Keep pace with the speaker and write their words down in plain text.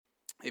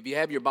If you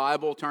have your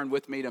Bible, turn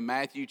with me to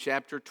Matthew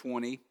chapter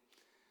 20.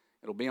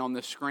 It'll be on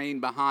the screen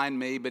behind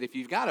me, but if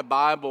you've got a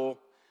Bible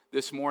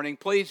this morning,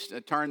 please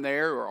turn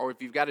there, or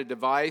if you've got a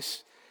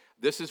device,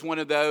 this is one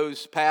of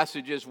those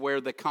passages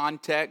where the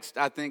context,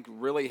 I think,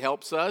 really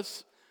helps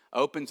us,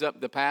 opens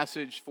up the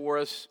passage for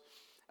us,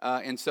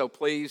 and so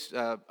please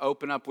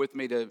open up with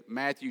me to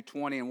Matthew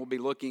 20, and we'll be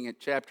looking at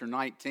chapter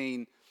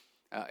 19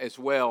 as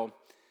well.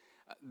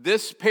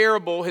 This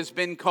parable has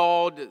been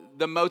called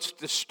the most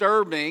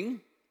disturbing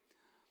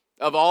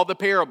of all the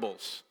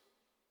parables.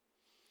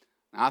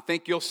 Now, I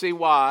think you'll see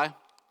why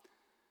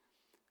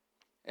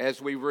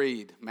as we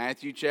read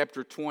Matthew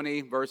chapter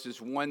 20,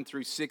 verses 1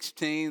 through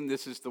 16.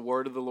 This is the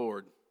word of the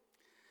Lord.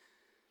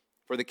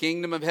 For the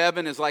kingdom of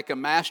heaven is like a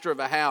master of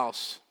a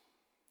house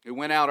who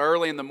went out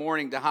early in the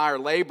morning to hire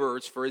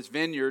laborers for his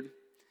vineyard.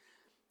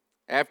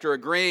 After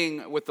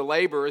agreeing with the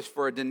laborers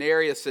for a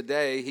denarius a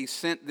day, he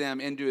sent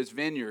them into his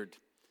vineyard.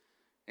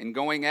 And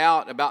going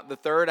out about the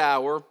third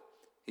hour,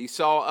 he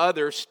saw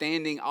others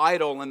standing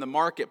idle in the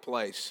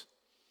marketplace.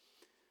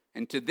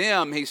 And to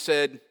them he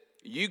said,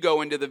 "You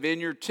go into the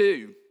vineyard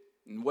too,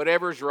 and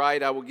whatever's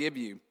right I will give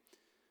you."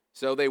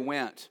 So they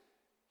went.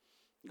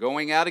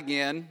 Going out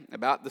again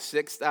about the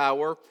 6th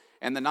hour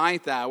and the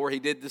 9th hour, he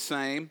did the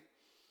same.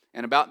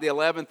 And about the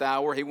 11th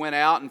hour, he went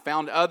out and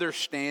found others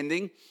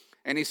standing.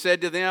 And he said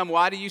to them,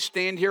 "Why do you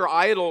stand here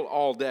idle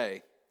all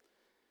day?"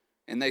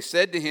 And they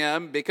said to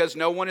him, "Because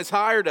no one has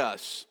hired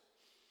us."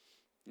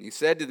 And he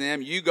said to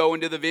them, "You go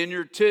into the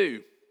vineyard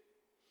too."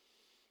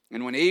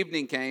 And when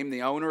evening came,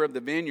 the owner of the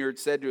vineyard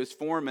said to his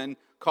foreman,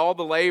 "Call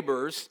the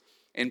laborers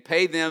and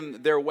pay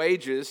them their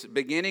wages,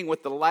 beginning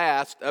with the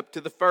last up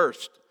to the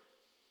first."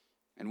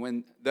 And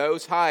when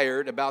those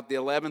hired about the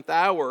 11th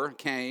hour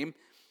came,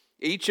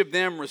 each of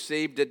them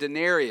received a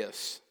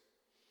denarius.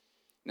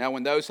 Now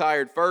when those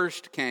hired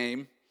first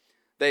came,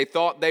 they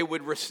thought they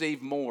would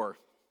receive more.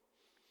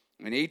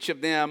 And each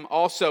of them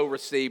also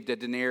received a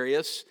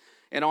denarius.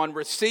 And on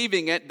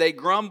receiving it, they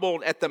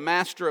grumbled at the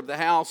master of the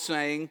house,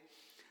 saying,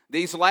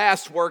 "These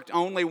last worked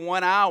only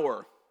 1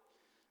 hour,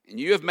 and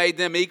you have made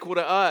them equal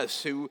to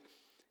us, who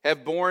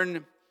have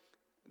borne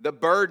the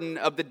burden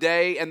of the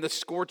day and the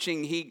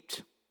scorching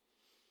heat."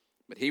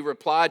 But he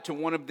replied to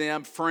one of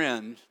them,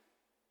 "Friend,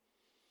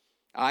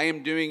 I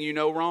am doing you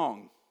no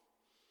wrong.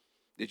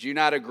 Did you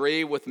not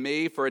agree with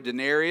me for a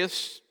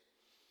denarius?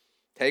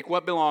 Take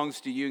what belongs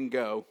to you and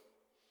go.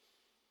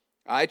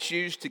 I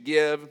choose to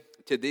give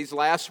to these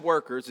last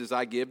workers as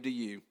I give to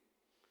you.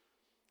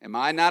 Am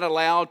I not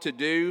allowed to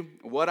do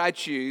what I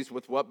choose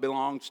with what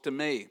belongs to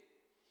me?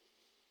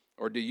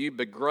 Or do you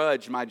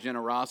begrudge my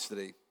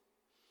generosity?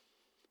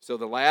 So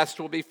the last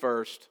will be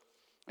first,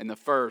 and the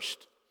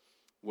first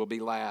will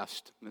be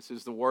last." This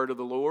is the word of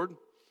the Lord.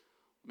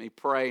 Let me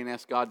pray and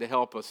ask God to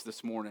help us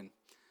this morning.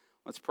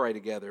 Let's pray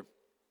together.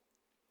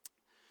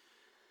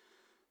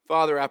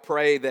 Father, I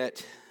pray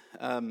that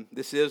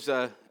this is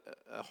a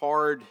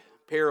hard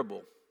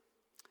parable.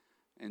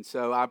 And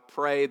so I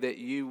pray that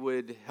you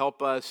would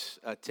help us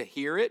to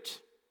hear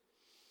it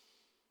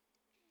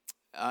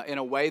in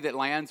a way that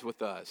lands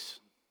with us.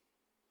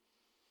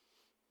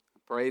 I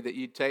pray that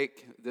you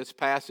take this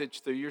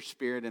passage through your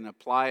Spirit and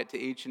apply it to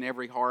each and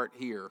every heart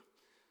here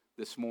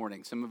this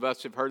morning. Some of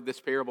us have heard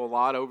this parable a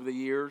lot over the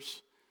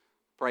years.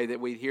 Pray that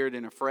we'd hear it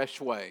in a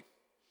fresh way.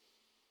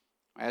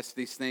 I ask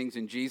these things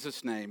in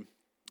Jesus' name.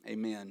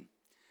 Amen.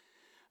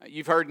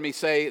 You've heard me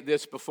say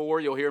this before.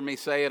 You'll hear me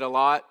say it a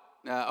lot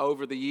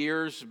over the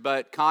years,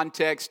 but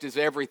context is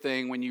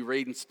everything when you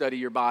read and study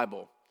your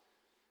Bible.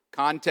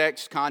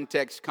 Context,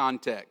 context,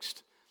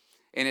 context.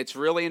 And it's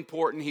really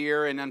important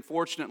here, and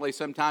unfortunately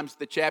sometimes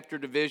the chapter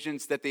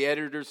divisions that the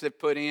editors have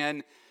put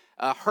in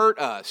hurt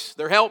us.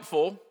 They're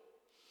helpful,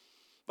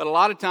 but a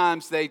lot of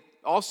times they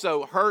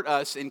also hurt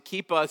us and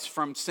keep us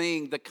from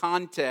seeing the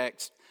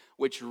context,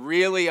 which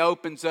really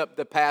opens up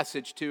the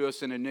passage to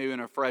us in a new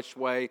and a fresh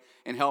way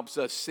and helps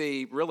us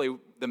see really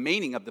the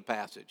meaning of the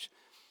passage.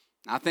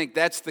 I think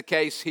that's the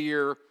case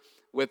here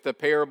with the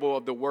parable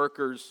of the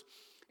workers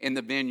in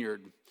the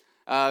vineyard.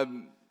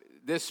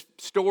 This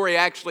story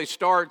actually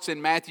starts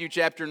in Matthew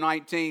chapter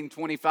 19,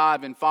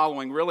 25 and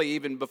following, really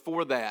even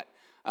before that.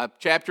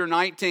 Chapter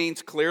 19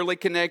 is clearly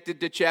connected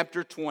to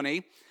chapter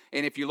 20.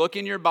 And if you look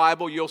in your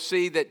Bible, you'll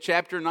see that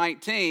chapter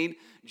 19,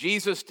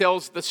 Jesus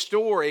tells the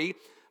story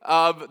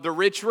of the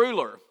rich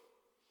ruler.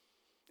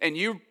 And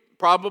you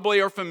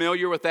probably are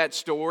familiar with that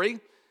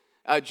story.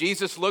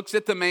 Jesus looks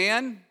at the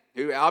man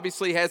who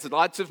obviously has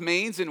lots of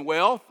means and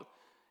wealth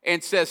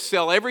and says,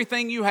 "Sell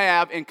everything you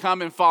have and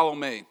come and follow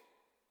me."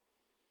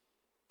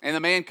 And the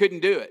man couldn't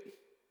do it.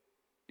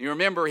 You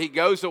remember, he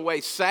goes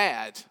away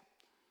sad.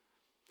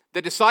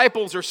 The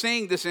disciples are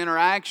seeing this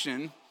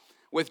interaction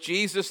with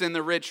Jesus and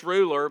the rich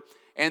ruler.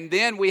 And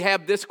then we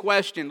have this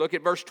question. Look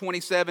at verse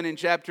 27 in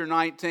chapter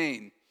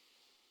 19.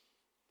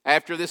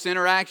 After this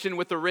interaction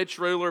with the rich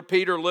ruler,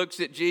 Peter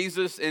looks at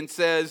Jesus and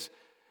says,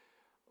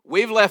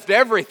 "We've left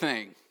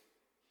everything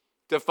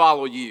to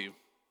follow you.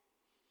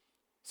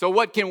 So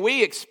what can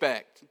we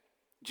expect,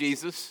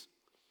 Jesus?"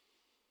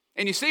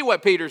 And you see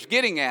what Peter's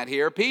getting at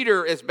here.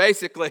 Peter is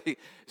basically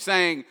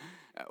saying,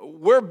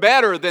 we're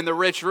better than the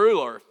rich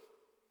ruler,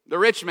 the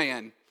rich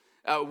man.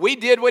 We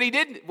did what he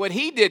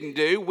didn't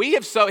do. He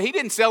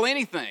didn't sell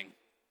anything.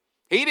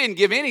 He didn't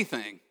give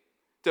anything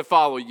to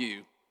follow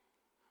you.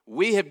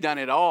 We have done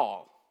it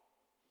all.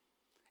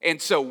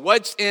 And so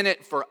what's in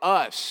it for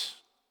us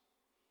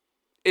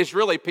is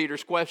really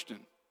Peter's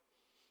question.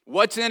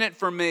 What's in it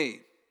for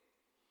me?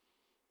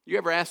 You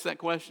ever ask that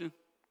question?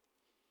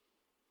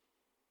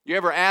 You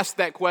ever ask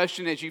that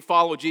question as you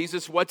follow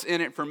Jesus? What's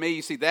in it for me?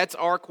 You see, that's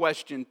our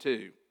question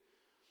too.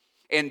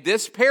 And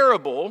this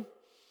parable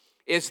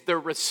is the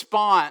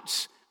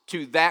response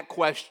to that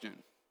question.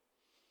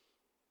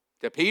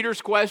 To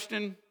Peter's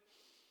question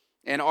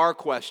and our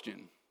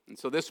question. And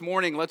so this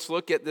morning, let's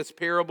look at this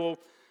parable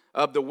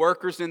of the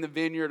workers in the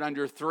vineyard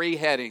under three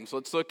headings.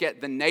 Let's look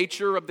at the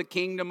nature of the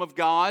kingdom of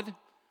God.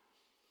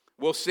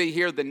 We'll see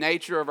here the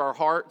nature of our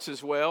hearts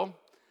as well.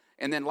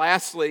 And then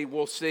lastly,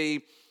 we'll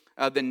see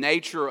the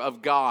nature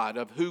of God,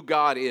 of who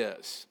God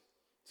is.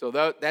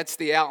 So that's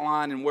the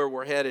outline and where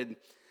we're headed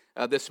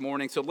this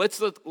morning. So let's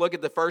look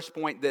at the first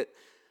point, that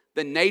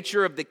the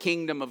nature of the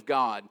kingdom of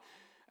God.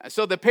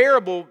 So the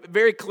parable,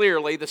 very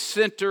clearly, the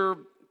center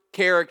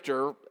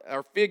character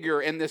or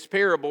figure in this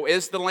parable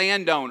is the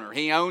landowner.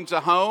 He owns a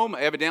home.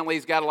 Evidently,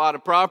 he's got a lot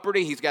of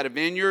property. He's got a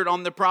vineyard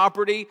on the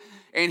property,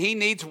 and he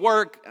needs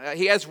work.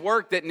 He has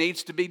work that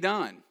needs to be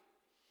done.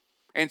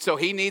 And so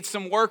he needs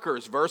some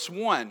workers. Verse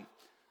 1,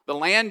 the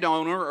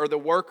landowner or the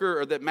worker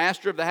or the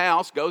master of the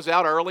house goes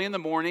out early in the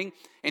morning,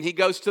 and he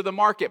goes to the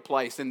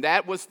marketplace. And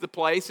that was the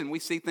place, and we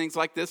see things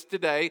like this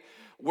today,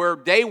 where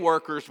day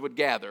workers would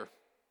gather.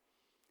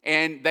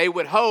 And they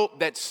would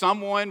hope that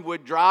someone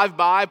would drive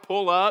by,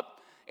 pull up,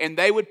 and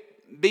they would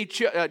be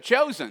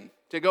chosen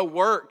to go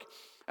work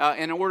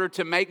in order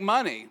to make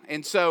money.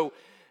 And so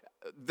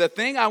the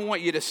thing I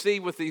want you to see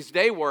with these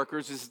day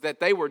workers is that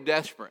they were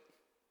desperate.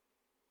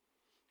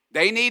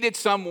 They needed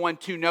someone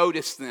to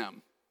notice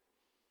them,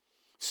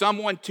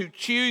 someone to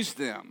choose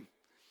them,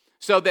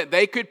 so that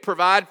they could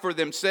provide for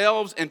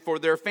themselves and for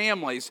their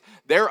families.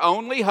 Their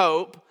only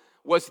hope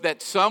was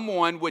that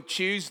someone would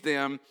choose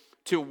them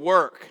to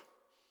work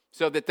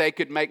so that they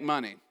could make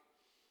money.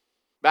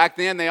 Back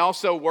then, they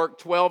also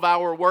worked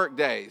 12-hour work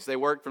days. They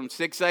worked from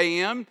 6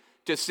 a.m.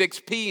 to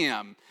 6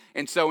 p.m.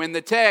 And so in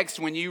the text,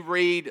 when you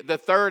read the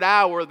third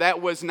hour,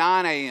 that was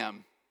 9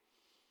 a.m.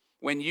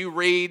 When you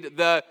read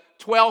the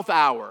 12th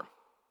hour,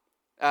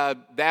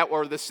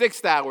 or the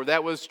 6th hour,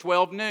 that was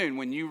 12 noon.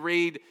 When you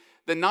read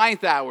the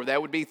 9th hour,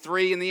 that would be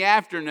 3 in the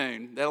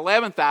afternoon. The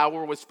 11th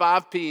hour was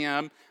 5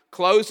 p.m.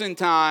 Closing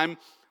time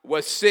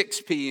was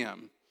 6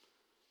 p.m.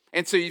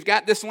 And so you've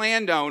got this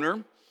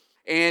landowner,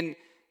 and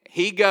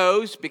he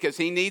goes because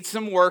he needs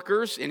some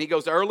workers, and he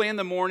goes early in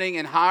the morning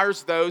and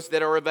hires those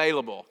that are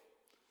available.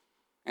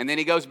 And then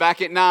he goes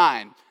back at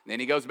 9, and then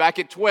he goes back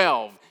at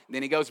 12, and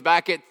then he goes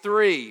back at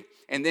 3,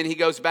 and then he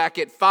goes back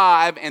at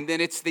 5, and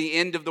then it's the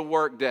end of the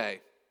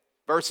workday.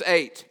 Verse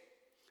 8,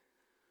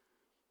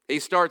 he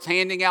starts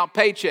handing out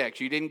paychecks.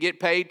 You didn't get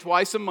paid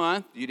twice a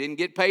month. You didn't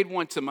get paid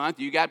once a month.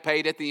 You got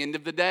paid at the end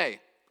of the day.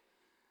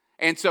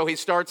 And so he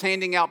starts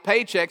handing out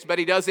paychecks, but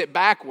he does it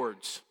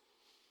backwards.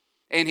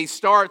 And he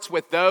starts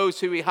with those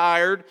who he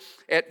hired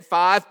at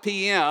 5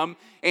 p.m.,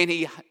 and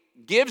he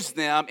gives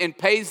them and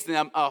pays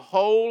them a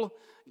whole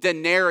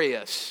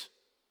denarius,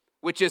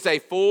 which is a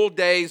full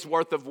day's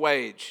worth of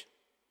wage.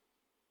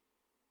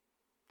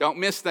 Don't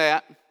miss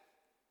that.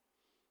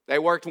 They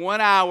worked 1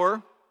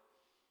 hour.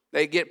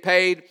 They get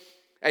paid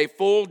a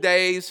full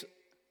day's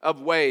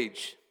of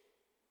wage.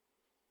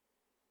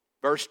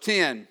 Verse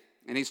 10,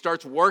 and he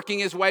starts working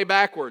his way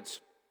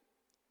backwards.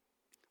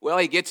 Well,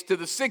 he gets to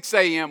the 6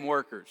 a.m.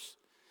 workers.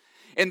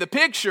 And the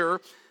picture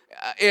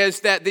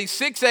is that these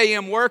 6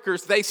 a.m.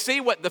 workers, they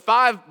see what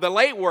the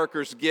late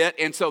workers get,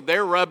 and so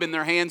they're rubbing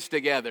their hands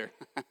together.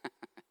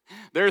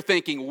 They're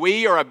thinking,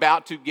 we are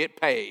about to get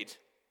paid.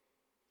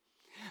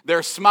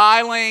 They're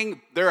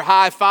smiling, they're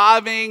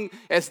high-fiving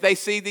as they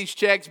see these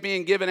checks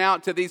being given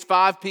out to these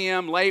 5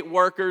 p.m. late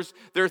workers.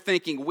 They're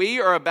thinking, we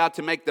are about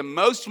to make the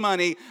most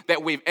money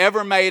that we've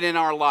ever made in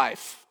our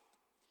life.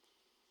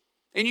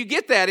 And you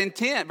get that in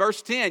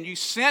verse 10. You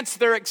sense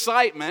their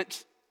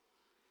excitement,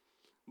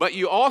 but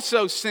you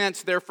also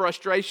sense their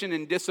frustration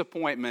and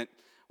disappointment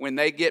when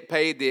they get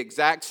paid the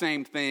exact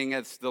same thing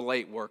as the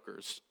late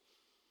workers.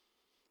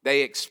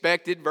 They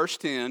expected, verse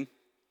 10,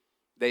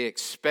 they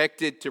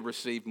expected to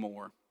receive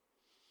more.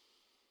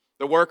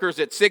 The workers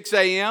at 6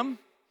 a.m.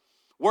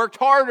 worked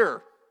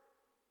harder.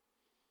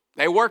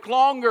 They worked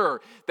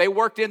longer. They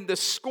worked in the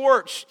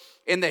scorch,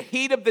 in the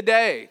heat of the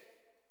day.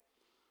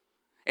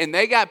 And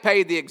they got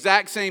paid the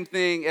exact same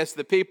thing as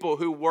the people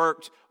who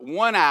worked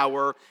 1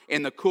 hour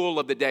in the cool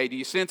of the day. Do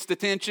you sense the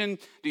tension?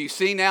 Do you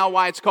see now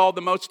why it's called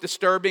the most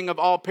disturbing of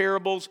all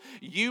parables?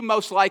 You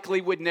most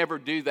likely would never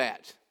do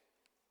that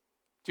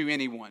to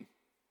anyone,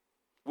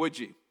 would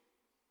you?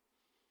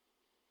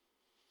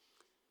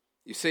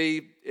 You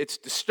see, it's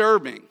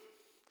disturbing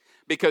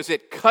because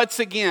it cuts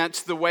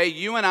against the way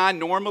you and I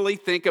normally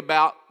think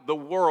about the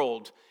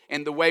world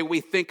and the way we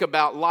think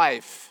about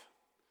life.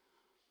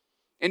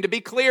 And to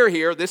be clear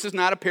here, this is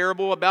not a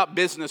parable about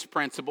business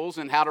principles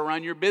and how to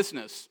run your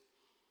business.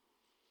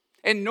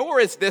 And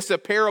nor is this a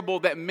parable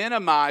that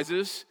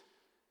minimizes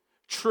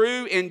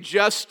true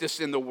injustice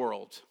in the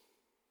world.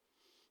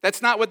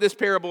 That's not what this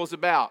parable is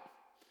about.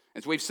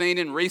 As we've seen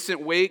in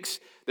recent weeks,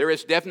 there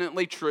is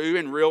definitely true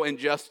and real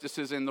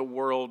injustices in the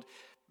world,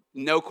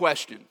 no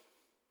question.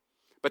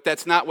 But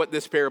that's not what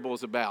this parable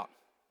is about.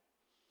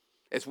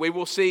 As we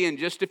will see in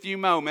just a few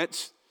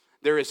moments,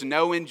 there is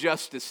no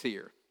injustice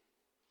here.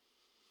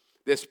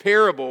 This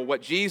parable,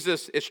 what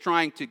Jesus is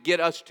trying to get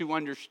us to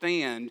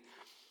understand,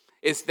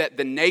 is that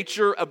the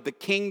nature of the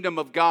kingdom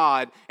of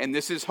God, and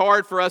this is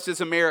hard for us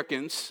as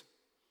Americans,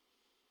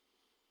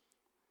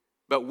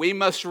 but we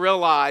must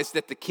realize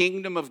that the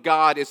kingdom of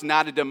God is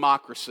not a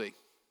democracy.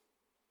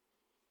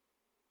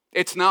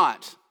 It's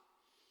not.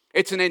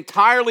 It's an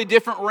entirely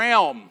different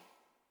realm.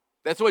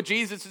 That's what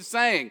Jesus is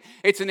saying.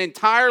 It's an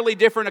entirely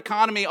different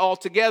economy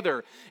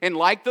altogether. And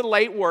like the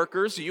late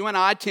workers, you and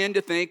I tend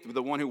to think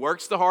the one who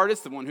works the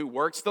hardest, the one who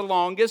works the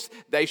longest,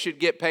 they should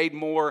get paid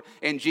more.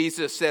 And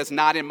Jesus says,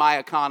 not in my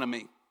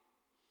economy.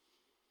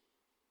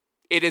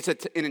 It is an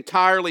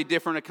entirely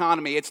different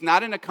economy. It's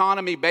not an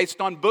economy based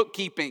on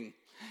bookkeeping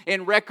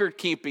and record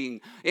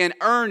keeping and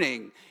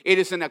earning. It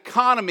is an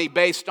economy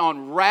based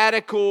on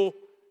radical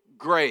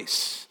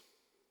grace.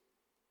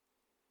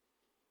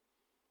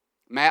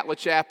 Matt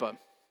LaChappa,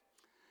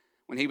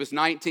 when he was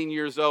 19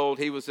 years old,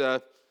 he was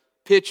a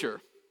pitcher.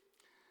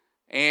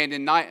 And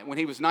when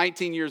he was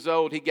 19 years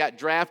old, he got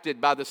drafted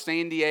by the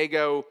San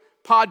Diego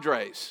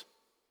Padres.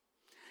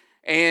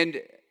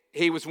 And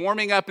he was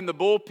warming up in the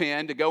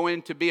bullpen to go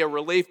in to be a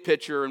relief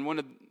pitcher in one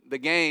of the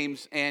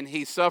games, and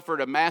he suffered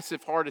a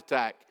massive heart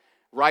attack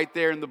right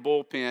there in the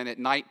bullpen at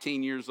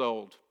 19 years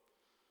old.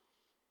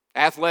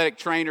 Athletic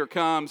trainer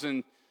comes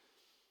and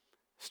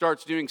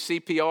starts doing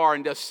CPR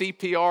and does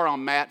CPR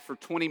on Matt for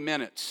 20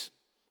 minutes.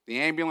 The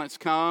ambulance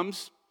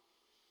comes,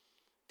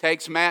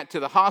 takes Matt to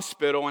the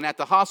hospital, and at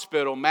the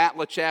hospital, Matt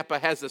LaChappa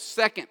has a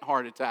second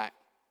heart attack.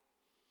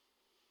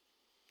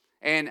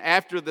 And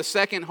after the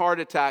second heart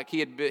attack, he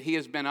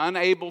has been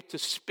unable to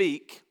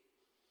speak,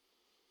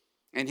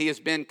 and he has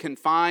been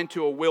confined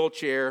to a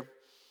wheelchair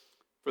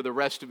for the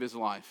rest of his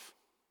life.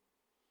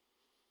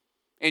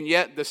 And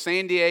yet the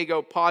San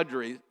Diego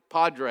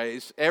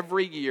Padres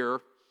every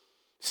year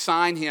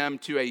sign him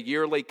to a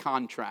yearly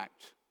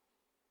contract.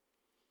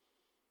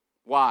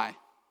 Why?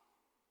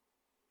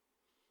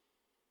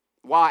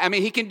 Why? I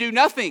mean, he can do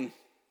nothing.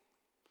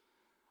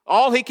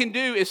 All he can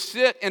do is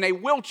sit in a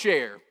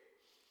wheelchair.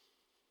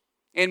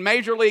 And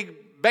Major League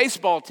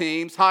Baseball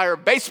teams hire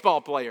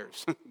baseball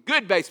players,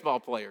 good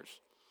baseball players,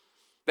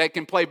 that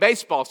can play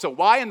baseball. So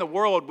why in the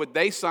world would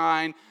they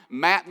sign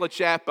Matt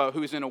LaChappa,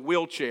 who's in a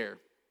wheelchair?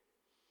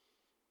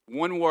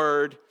 One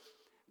word,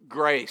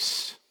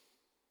 grace.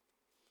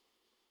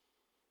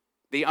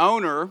 The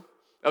owner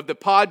of the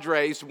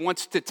Padres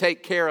wants to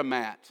take care of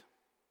Matt.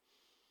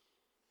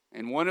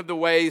 And one of the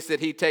ways that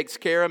he takes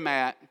care of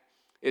Matt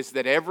is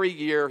that every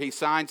year he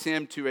signs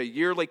him to a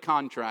yearly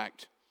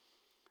contract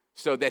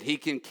so that he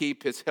can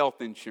keep his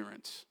health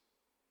insurance.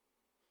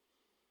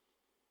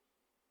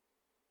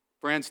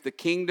 Friends, the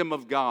kingdom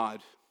of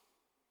God.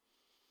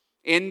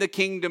 In the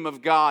kingdom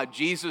of God,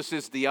 Jesus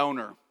is the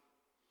owner.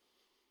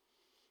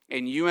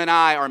 And you and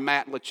I are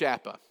Matt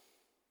LaChappa.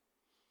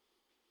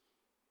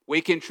 We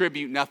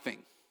contribute nothing.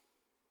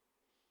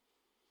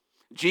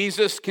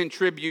 Jesus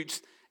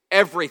contributes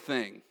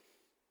everything.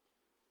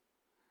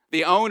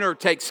 The owner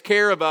takes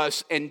care of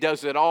us and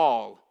does it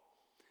all.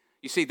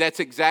 You see, that's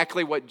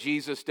exactly what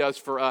Jesus does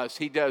for us.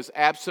 He does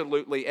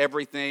absolutely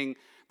everything.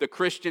 The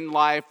Christian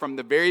life, from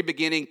the very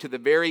beginning to the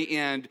very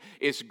end,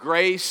 is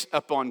grace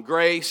upon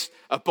grace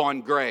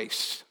upon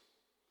grace.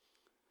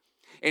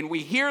 And we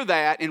hear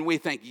that and we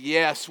think,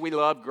 yes, we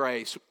love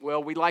grace.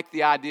 Well, we like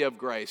the idea of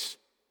grace.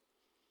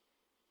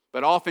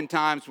 But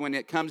oftentimes when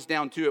it comes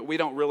down to it, we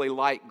don't really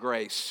like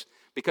grace,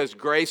 because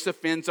grace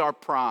offends our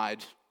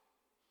pride,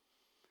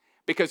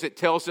 because it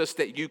tells us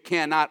that you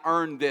cannot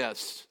earn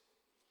this.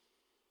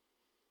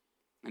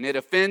 And it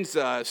offends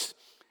us.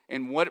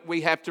 And what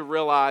we have to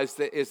realize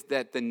is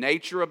that the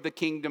nature of the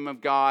kingdom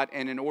of God,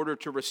 and in order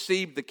to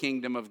receive the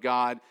kingdom of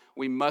God,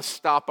 we must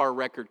stop our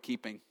record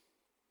keeping.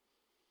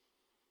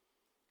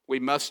 We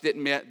must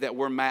admit that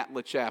we're Matt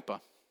LaChappa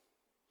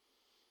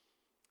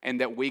and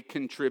that we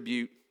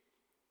contribute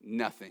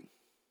nothing.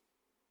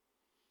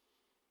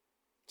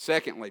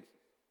 Secondly,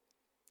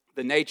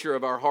 the nature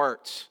of our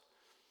hearts.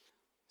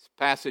 This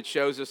passage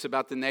shows us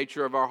about the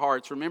nature of our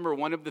hearts. Remember,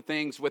 one of the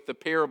things with the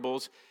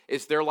parables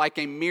is they're like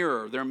a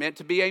mirror. They're meant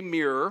to be a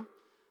mirror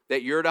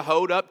that you're to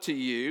hold up to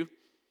you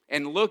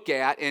and look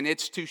at, and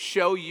it's to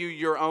show you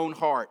your own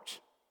heart.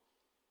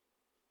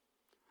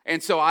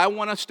 And so I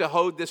want us to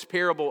hold this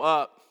parable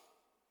up,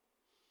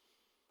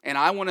 and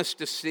I want us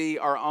to see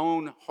our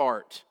own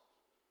heart,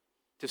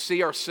 to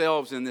see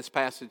ourselves in this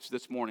passage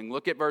this morning.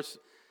 Look at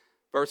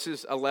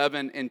verses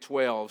 11 and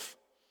 12.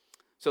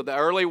 So the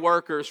early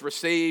workers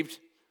received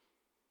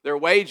their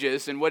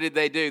wages, and what did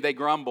they do? They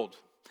grumbled.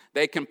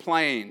 They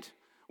complained.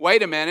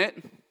 Wait a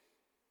minute.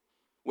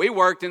 We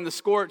worked in the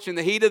scorch in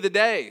the heat of the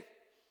day.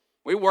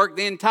 We worked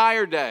the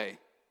entire day.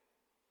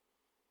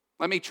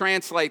 Let me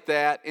translate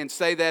that and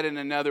say that in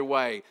another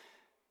way.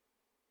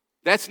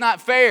 That's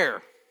not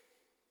fair.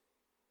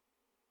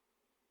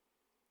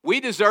 We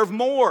deserve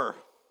more.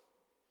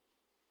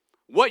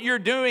 What you're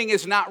doing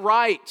is not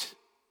right.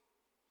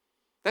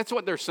 That's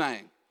what they're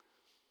saying.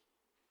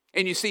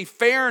 And you see,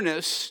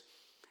 fairness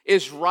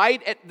is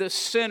right at the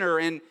center,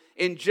 and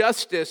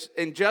injustice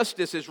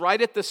is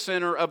right at the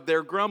center of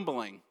their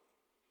grumbling.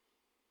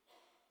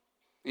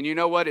 And you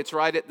know what? It's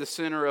right at the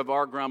center of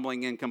our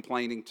grumbling and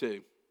complaining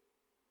too.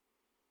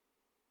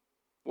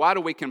 Why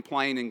do we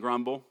complain and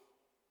grumble?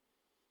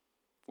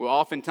 Well,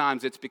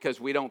 oftentimes it's because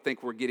we don't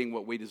think we're getting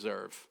what we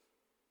deserve.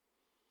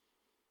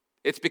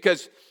 It's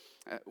because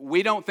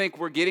we don't think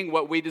we're getting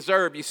what we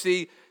deserve. You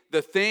see,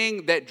 the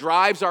thing that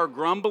drives our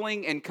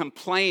grumbling and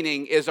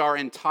complaining is our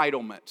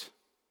entitlement.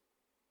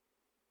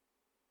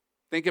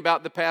 Think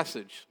about the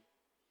passage.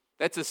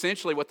 That's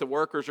essentially what the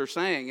workers are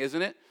saying,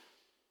 isn't it?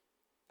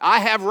 I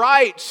have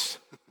rights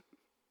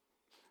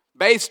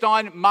based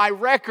on my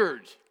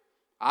record.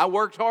 I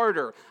worked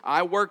harder.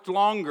 I worked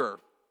longer.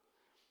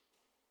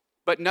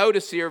 But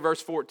notice here,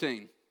 verse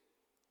 14.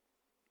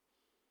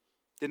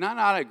 Did I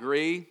not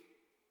agree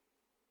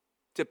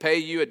to pay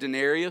you a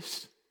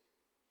denarius?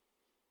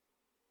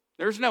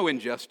 There's no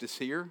injustice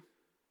here.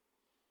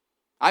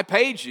 I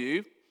paid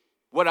you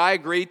what I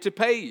agreed to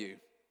pay you.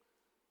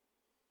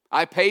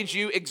 I paid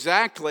you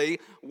exactly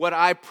what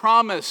I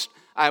promised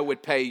I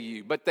would pay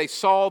you. But they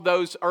saw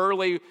those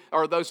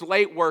those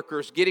late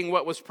workers getting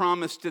what was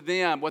promised to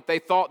them, what they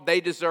thought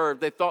they deserved.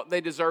 They thought they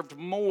deserved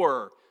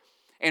more.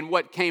 And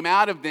what came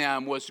out of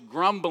them was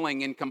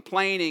grumbling and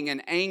complaining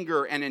and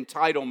anger and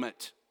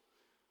entitlement.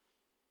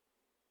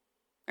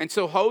 And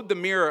so hold the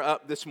mirror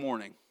up this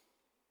morning.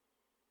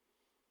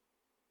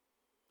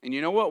 And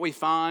you know what we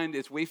find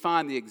is we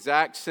find the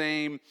exact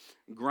same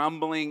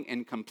grumbling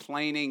and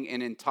complaining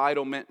and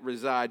entitlement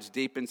resides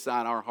deep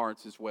inside our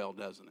hearts as well,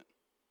 doesn't it?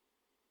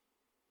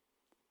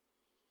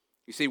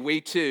 You see, we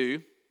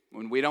too,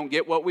 when we don't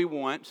get what we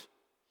want,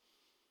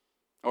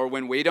 or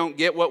when we don't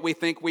get what we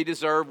think we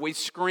deserve, we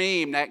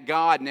scream at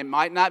God. And it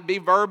might not be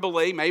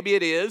verbally, maybe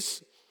it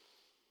is,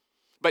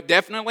 but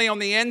definitely on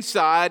the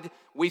inside,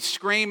 we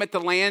scream at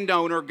the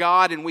landowner,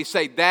 God, and we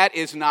say, that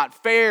is not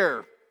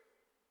fair.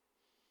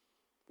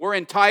 We're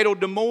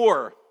entitled to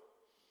more.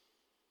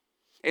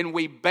 And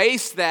we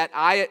base that,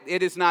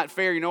 it is not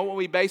fair. You know what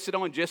we base it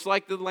on? Just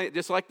like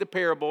the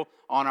parable,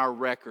 on our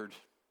record.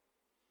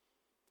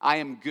 I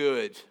am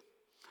good.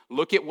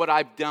 Look at what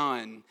I've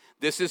done.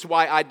 This is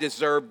why I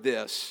deserve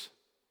this.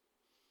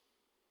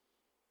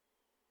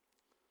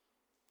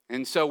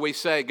 And so we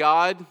say,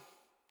 God,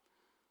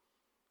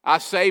 I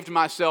saved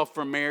myself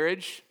from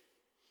marriage,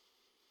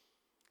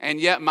 and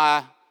yet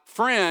my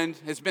friend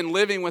has been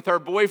living with her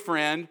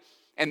boyfriend,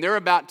 and they're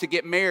about to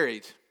get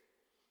married.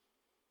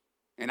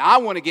 And I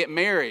want to get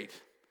married,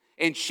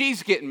 and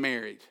she's getting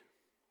married.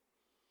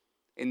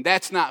 And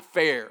that's not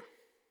fair.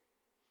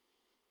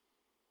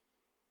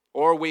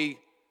 Or we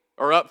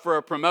are up for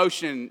a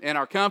promotion in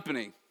our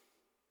company,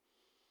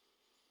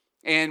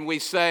 and we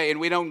say, and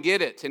we don't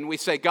get it, and we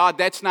say, God,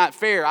 that's not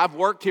fair. I've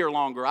worked here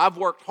longer. I've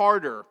worked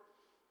harder,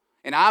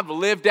 and I've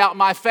lived out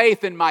my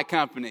faith in my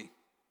company.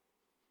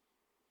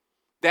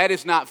 That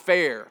is not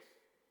fair.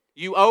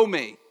 You owe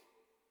me.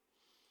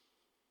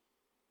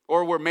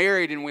 Or we're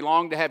married and we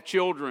long to have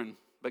children,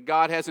 but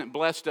God hasn't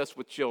blessed us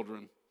with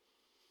children.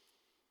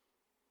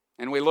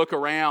 And we look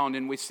around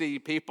and we see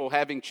people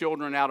having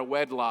children out of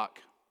wedlock.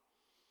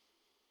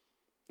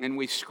 And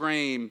we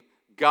scream,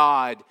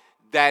 God,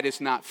 that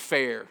is not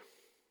fair.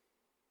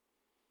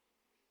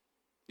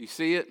 You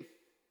see it?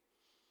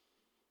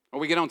 Or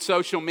we get on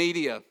social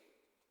media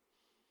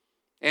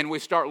and we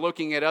start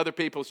looking at other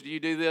people's, do you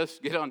do this?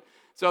 Get on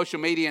social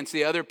media and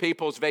see other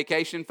people's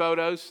vacation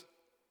photos.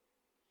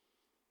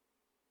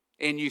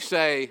 And you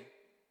say,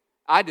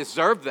 I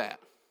deserve that.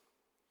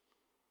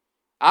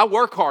 I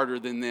work harder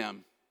than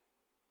them.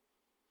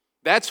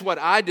 That's what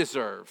I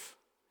deserve,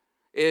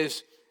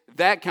 is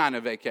that kind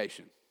of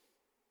vacation.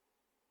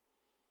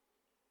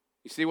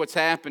 You see what's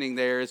happening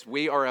there is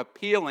we are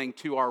appealing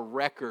to our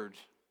record.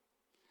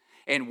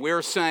 And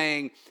we're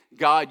saying,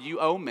 God, you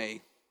owe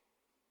me.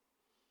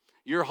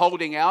 You're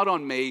holding out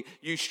on me.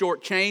 You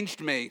shortchanged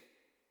me.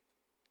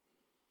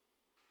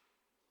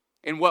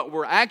 And what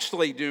we're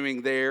actually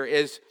doing there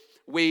is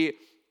we,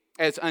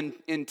 as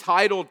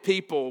entitled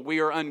people, we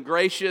are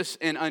ungracious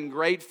and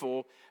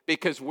ungrateful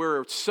because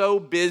we're so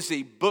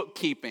busy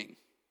bookkeeping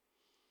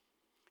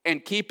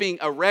and keeping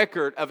a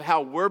record of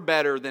how we're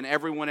better than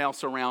everyone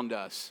else around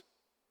us.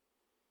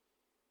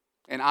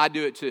 And I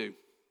do it too.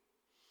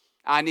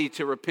 I need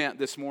to repent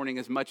this morning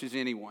as much as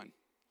anyone.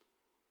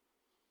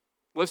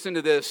 Listen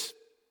to this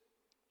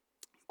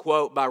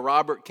quote by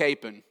Robert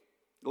Capon.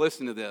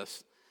 Listen to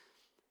this.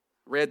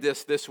 Read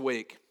this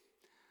week.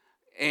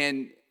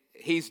 And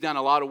he's done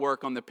a lot of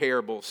work on the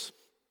parables.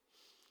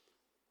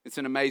 It's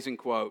an amazing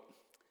quote.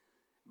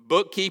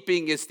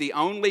 Bookkeeping is the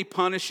only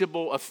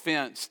punishable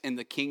offense in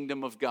the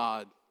kingdom of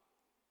God.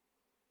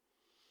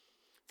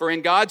 For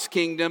in God's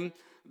kingdom,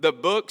 the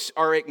books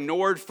are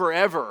ignored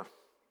forever.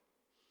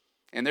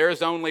 And there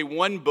is only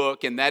one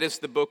book, and that is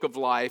the book of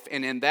life.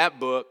 And in that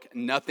book,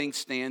 nothing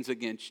stands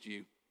against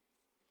you.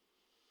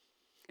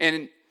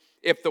 And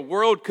if the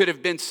world could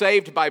have been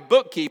saved by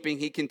bookkeeping,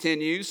 he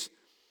continues,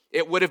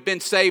 it would have been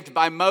saved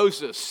by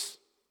Moses,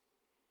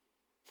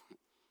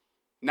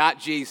 not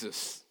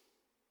Jesus.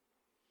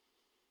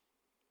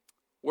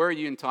 Where are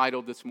you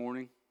entitled this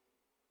morning?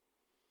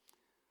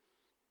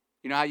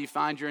 You know how you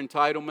find your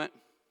entitlement?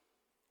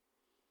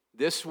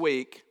 This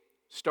week,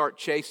 start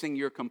chasing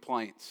your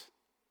complaints.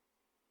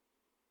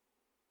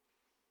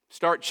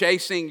 Start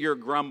chasing your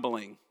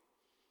grumbling,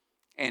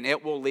 and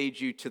it will lead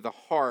you to the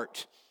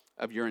heart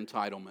of your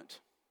entitlement.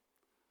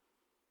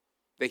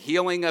 The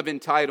healing of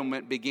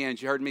entitlement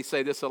begins, you heard me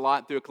say this a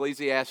lot through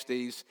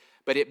Ecclesiastes,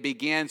 but it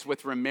begins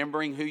with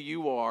remembering who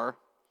you are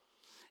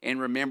and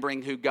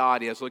remembering who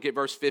God is. Look at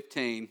verse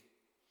 15.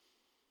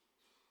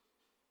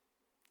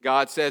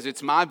 God says,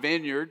 it's my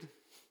vineyard.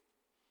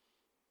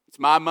 It's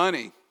my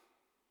money.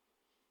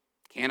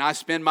 Can I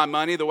spend my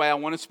money the way I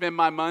want to spend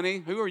my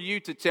money? Who are you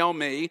to tell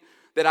me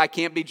that I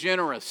can't be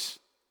generous?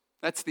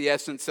 That's the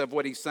essence of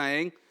what he's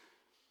saying.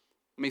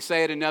 Let me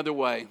say it another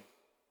way.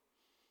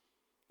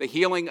 The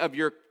healing of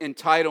your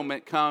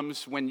entitlement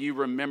comes when you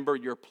remember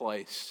your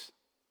place.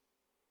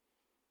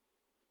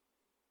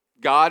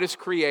 God is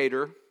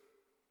creator.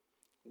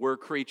 We're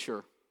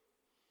creature.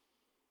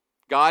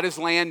 God is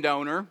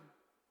landowner.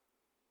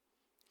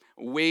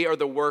 We are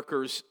the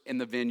workers in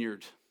the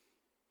vineyard.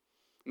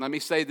 And let me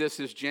say this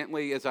as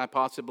gently as I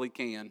possibly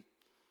can.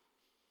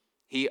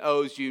 He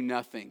owes you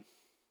nothing.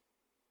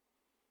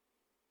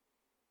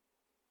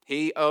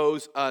 He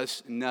owes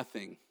us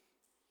nothing.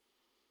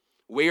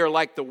 We are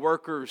like the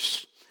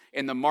workers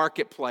in the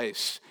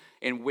marketplace,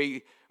 and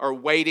we are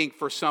waiting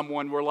for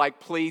someone. We're like,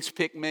 please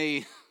pick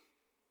me.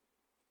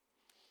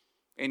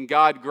 And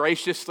God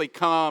graciously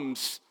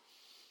comes,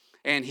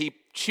 and he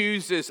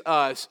chooses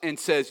us and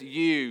says,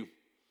 you,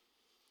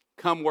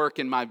 come work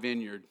in my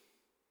vineyard.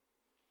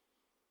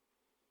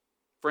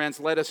 Friends,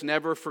 let us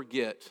never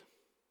forget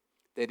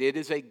that it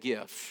is a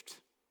gift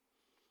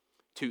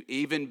to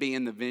even be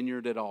in the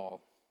vineyard at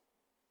all.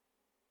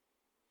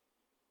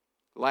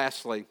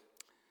 Lastly,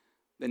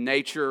 the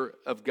nature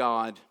of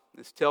God.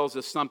 This tells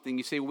us something.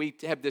 You see, we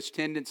have this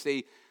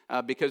tendency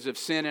because of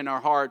sin in our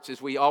hearts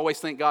is we always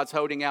think God's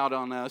holding out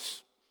on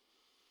us.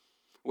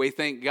 We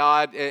think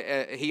God,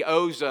 he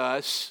owes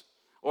us,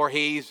 or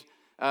he's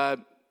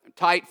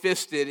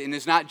tight-fisted and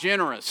is not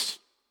generous.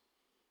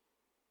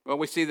 Well,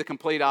 we see the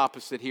complete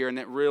opposite here, and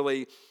it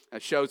really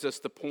shows us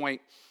the point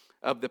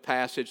of the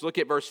passage. Look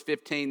at verse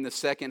 15, the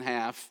second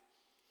half.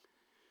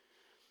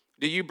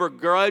 Do you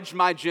begrudge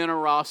my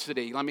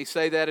generosity? Let me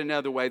say that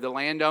another way. The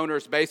landowner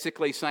is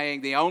basically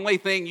saying the only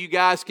thing you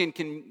guys can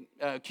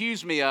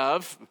accuse me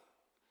of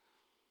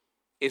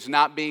is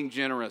not being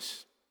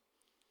generous.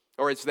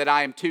 Or it's that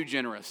I am too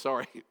generous,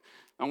 sorry.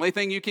 The only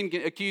thing you can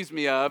accuse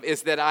me of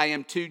is that I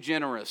am too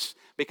generous.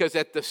 Because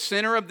at the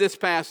center of this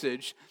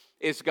passage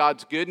is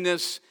God's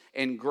goodness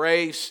and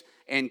grace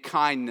and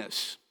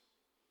kindness.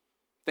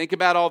 Think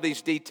about all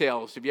these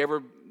details. Have you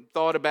ever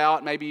thought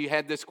about, maybe you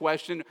had this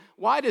question,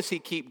 why does he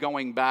keep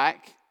going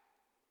back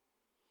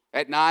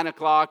at 9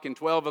 o'clock and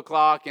 12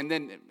 o'clock and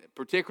then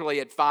particularly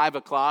at 5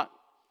 o'clock?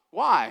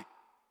 Why?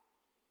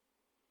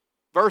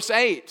 Verse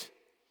 8,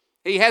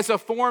 he has a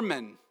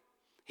foreman.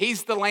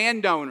 He's the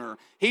landowner.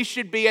 He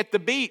should be at the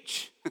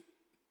beach.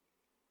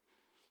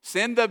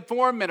 Send the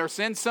foreman or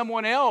send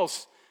someone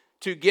else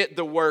to get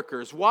the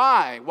workers.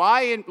 Why?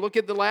 Why? And look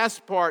at the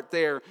last part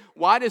there.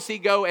 Why does he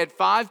go at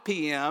 5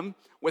 p.m.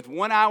 with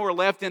 1 hour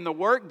left in the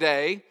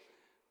workday?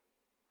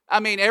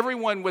 I mean,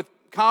 everyone with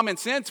common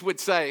sense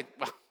would say,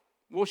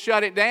 we'll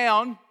shut it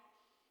down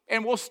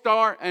and we'll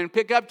start and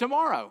pick up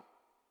tomorrow.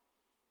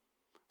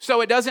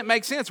 So it doesn't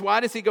make sense.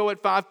 Why does he go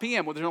at 5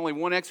 p.m.? Well, there's only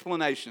one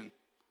explanation.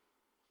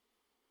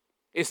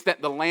 It's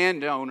that the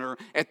landowner,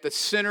 at the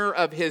center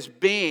of his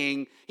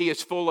being, he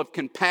is full of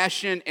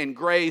compassion and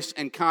grace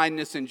and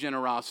kindness and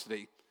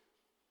generosity.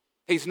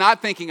 He's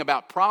not thinking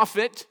about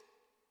profit.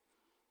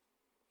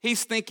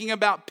 He's thinking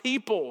about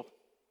people.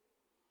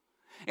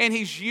 And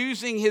he's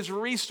using his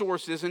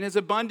resources and his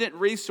abundant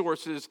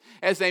resources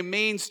as a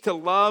means to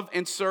love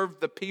and serve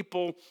the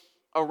people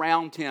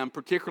around him,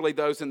 particularly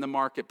those in the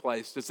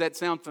marketplace. Does that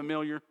sound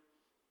familiar?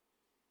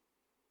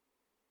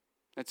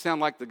 That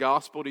sound like the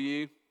gospel to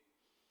you?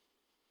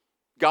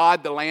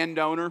 God, the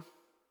landowner,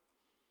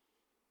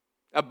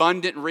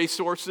 abundant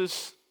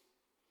resources,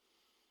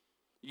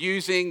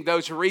 using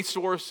those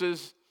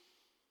resources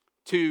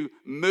to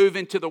move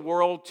into the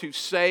world, to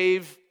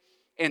save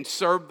and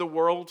serve the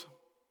world.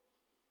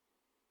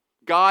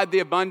 God, the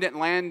abundant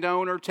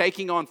landowner,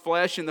 taking on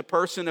flesh in the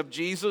person of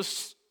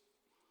Jesus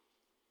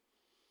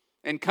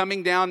and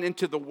coming down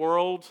into the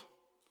world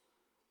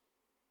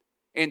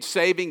and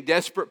saving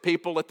desperate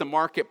people at the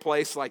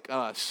marketplace like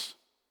us.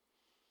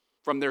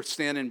 from their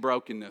sin and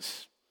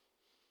brokenness.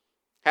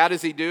 How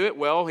does he do it?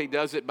 Well, he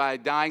does it by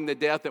dying the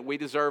death that we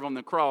deserve on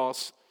the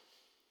cross,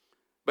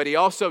 but he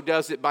also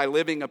does it by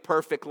living a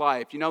perfect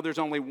life. You know, there's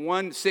only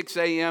one 6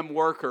 a.m.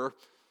 worker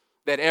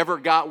that ever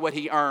got what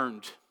he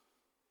earned,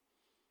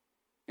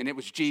 and it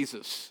was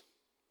Jesus.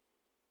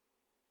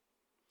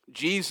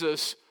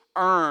 Jesus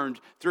earned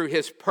through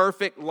his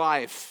perfect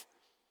life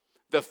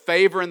the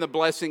favor and the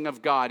blessing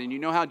of God. And you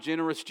know how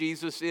generous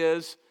Jesus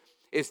is?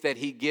 Is that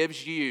he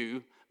gives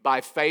you,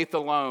 by faith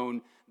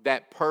alone,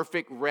 that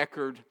perfect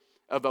record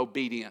of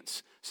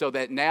obedience. So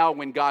that now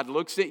when God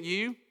looks at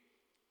you,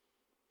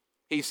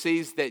 he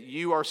sees that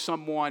you are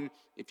someone,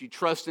 if you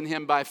trust in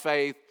him by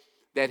faith,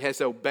 that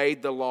has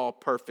obeyed the law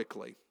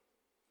perfectly.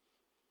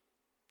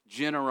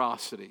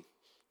 Generosity,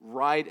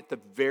 right at the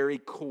very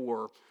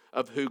core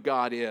of who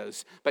God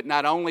is. But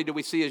not only do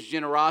we see his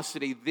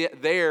generosity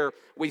there,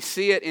 we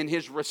see it in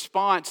his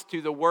response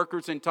to the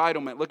workers'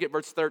 entitlement. Look at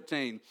verse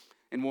 13,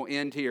 and we'll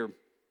end here.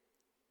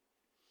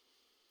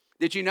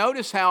 Did you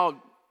notice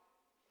how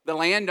the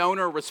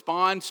landowner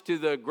responds to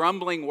the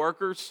grumbling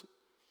workers?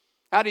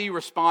 How do you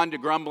respond to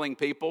grumbling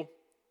people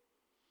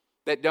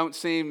that don't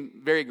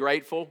seem very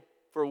grateful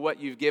for what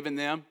you've given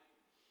them?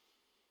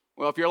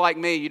 Well, if you're like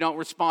me, you don't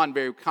respond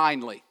very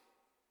kindly.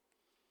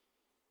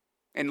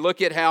 And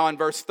look at how in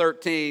verse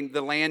 13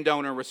 the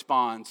landowner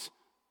responds.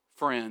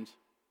 Friend.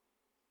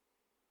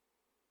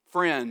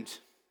 Friend.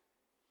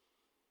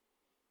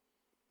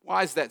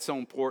 Why is that so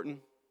important?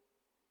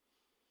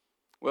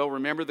 Well,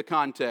 remember the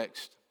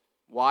context.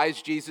 Why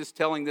is Jesus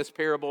telling this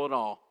parable at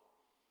all?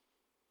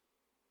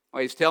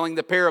 Well, he's telling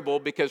the parable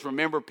because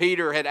remember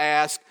Peter had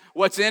asked,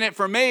 what's in it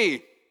for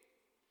me?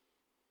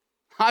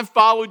 I've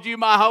followed you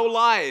my whole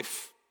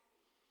life.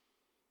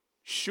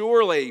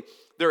 Surely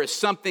there is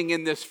something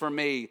in this for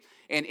me.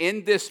 And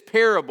in this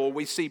parable,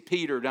 we see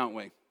Peter, don't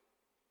we?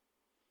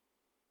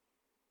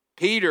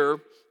 Peter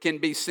can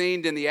be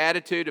seen in the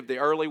attitude of the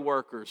early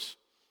workers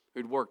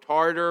who'd worked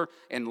harder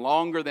and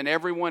longer than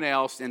everyone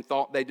else and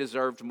thought they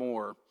deserved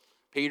more.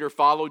 Peter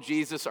followed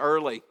Jesus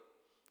early.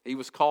 He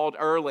was called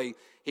early.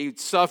 He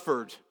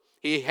suffered.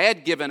 He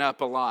had given up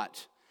a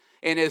lot.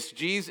 And as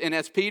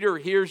Peter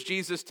hears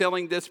Jesus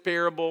telling this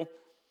parable,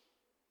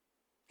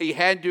 he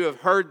had to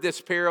have heard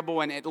this parable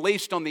and at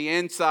least on the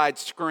inside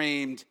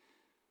screamed,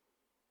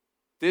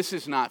 this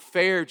is not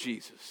fair,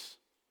 Jesus.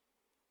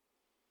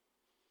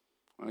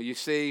 Well, you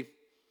see,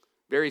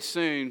 very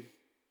soon,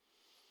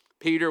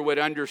 Peter would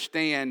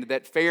understand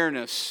that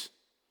fairness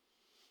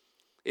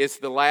is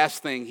the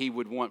last thing he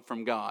would want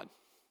from God.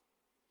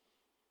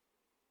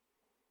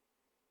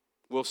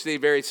 We'll see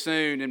very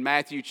soon in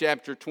Matthew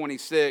chapter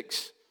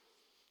 26,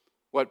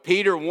 what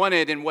Peter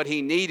wanted and what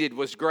he needed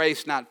was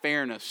grace, not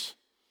fairness.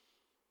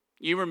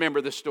 You remember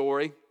the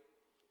story.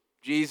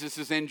 Jesus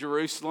is in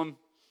Jerusalem.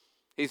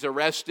 He's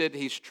arrested.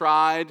 He's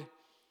tried.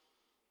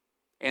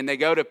 And they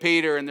go to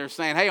Peter and they're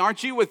saying, hey,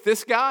 aren't you with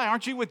this guy?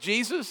 Aren't you with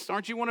Jesus?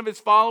 Aren't you one of his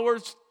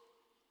followers?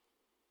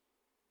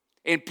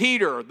 And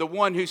Peter, the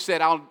one who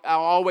said, I'll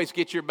always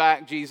get your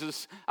back,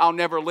 Jesus. I'll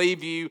never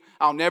leave you.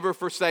 I'll never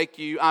forsake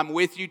you. I'm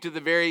with you to the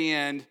very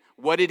end.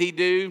 What did he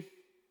do?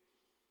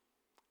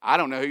 I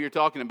don't know who you're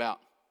talking about.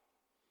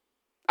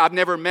 I've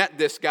never met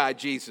this guy,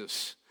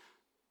 Jesus.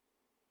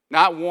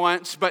 Not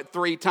once, but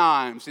 3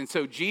 times. And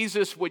so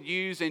Jesus would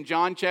use, in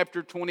John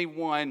chapter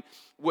 21,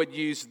 would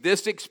use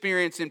this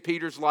experience in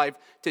Peter's life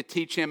to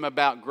teach him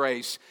about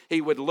grace.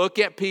 He would look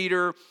at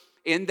Peter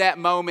in that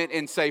moment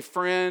and say,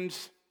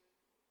 friends,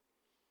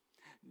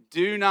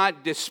 do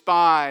not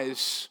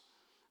despise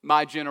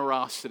my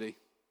generosity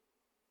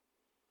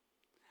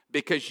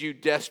because you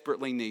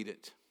desperately need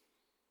it.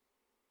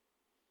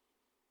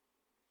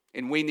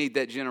 And we need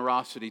that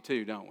generosity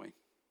too, don't we?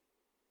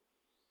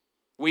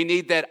 We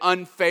need that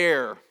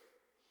unfair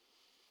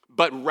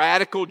but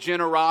radical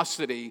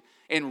generosity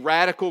and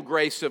radical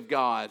grace of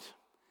God.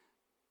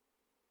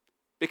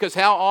 Because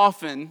how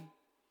often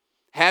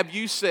have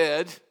you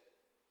said,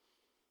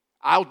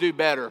 I'll do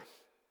better,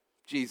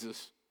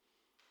 Jesus?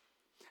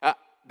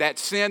 That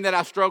sin that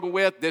I struggle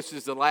with, this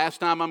is the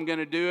last time I'm going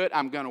to do it.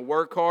 I'm going to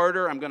work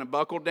harder. I'm going to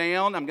buckle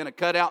down. I'm going to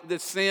cut out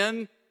this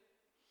sin.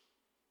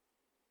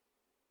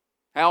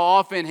 How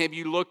often have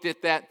you looked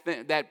at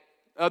that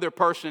other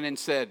person and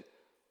said,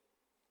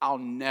 I'll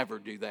never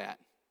do that.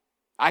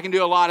 I can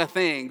do a lot of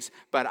things,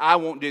 but I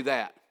won't do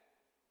that.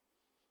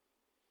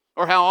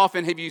 Or how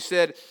often have you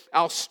said,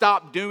 I'll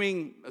stop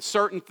doing a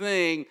certain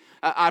thing,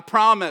 I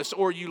promise.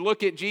 Or you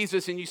look at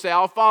Jesus and you say,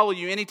 I'll follow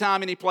you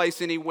anytime, any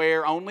place,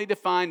 anywhere, only to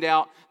find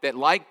out that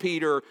like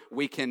Peter,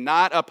 we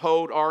cannot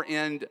uphold our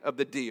end of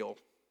the deal.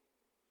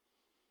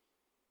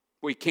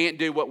 We can't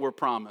do what we're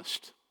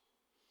promised.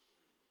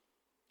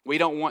 We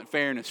don't want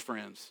fairness,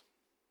 friends.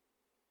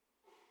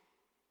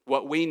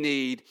 What we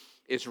need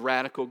is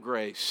radical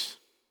grace.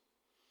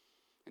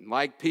 And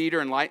like Peter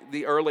and like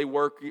the early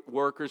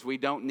workers, we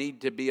don't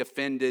need to be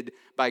offended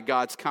by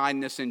God's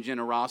kindness and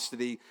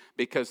generosity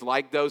because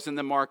like those in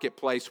the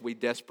marketplace, we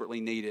desperately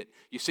need it.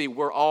 You see,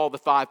 we're all the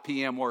 5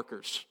 p.m.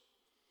 workers.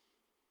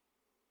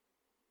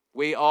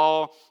 We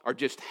all are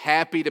just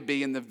happy to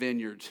be in the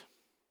vineyard.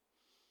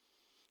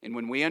 And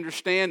when we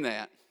understand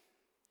that,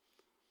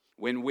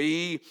 when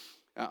we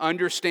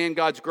understand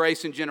God's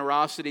grace and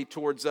generosity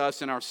towards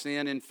us and our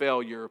sin and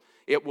failure,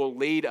 it will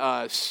lead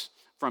us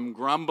from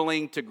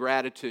grumbling to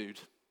gratitude.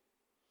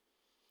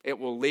 It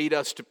will lead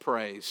us to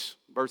praise.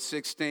 Verse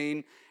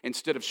 16,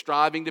 instead of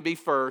striving to be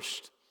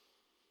first,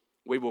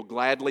 we will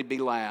gladly be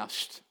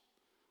last,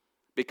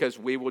 because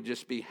we will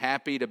just be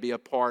happy to be a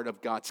part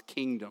of God's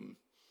kingdom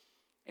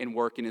and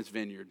work in His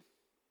vineyard.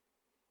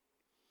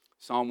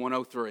 Psalm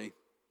 103.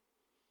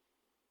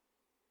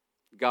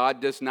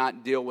 God does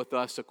not deal with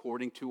us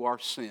according to our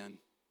sin,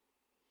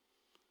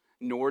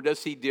 nor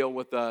does He deal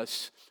with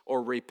us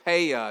or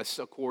repay us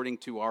according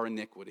to our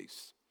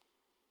iniquities.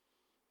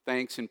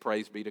 Thanks and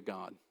praise be to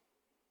God.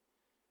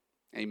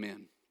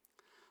 Amen.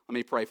 Let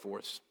me pray for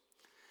us.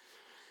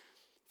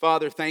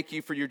 Father, thank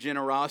you for your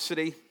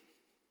generosity.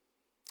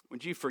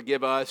 Would you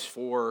forgive us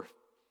for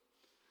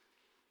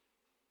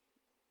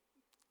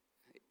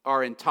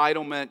our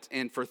entitlement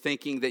and for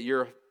thinking that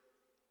you're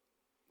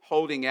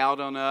holding out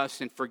on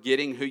us and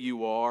forgetting who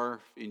you are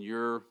in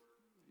your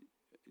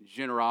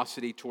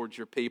generosity towards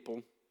your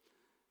people?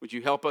 Would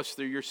you help us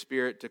through your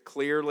Spirit to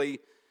clearly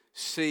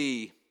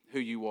see who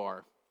you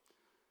are,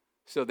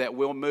 so that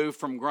we'll move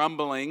from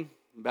grumbling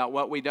about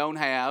what we don't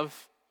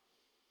have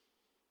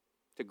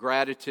to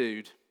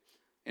gratitude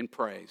and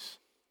praise.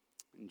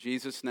 In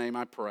Jesus' name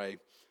I pray,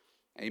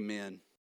 amen.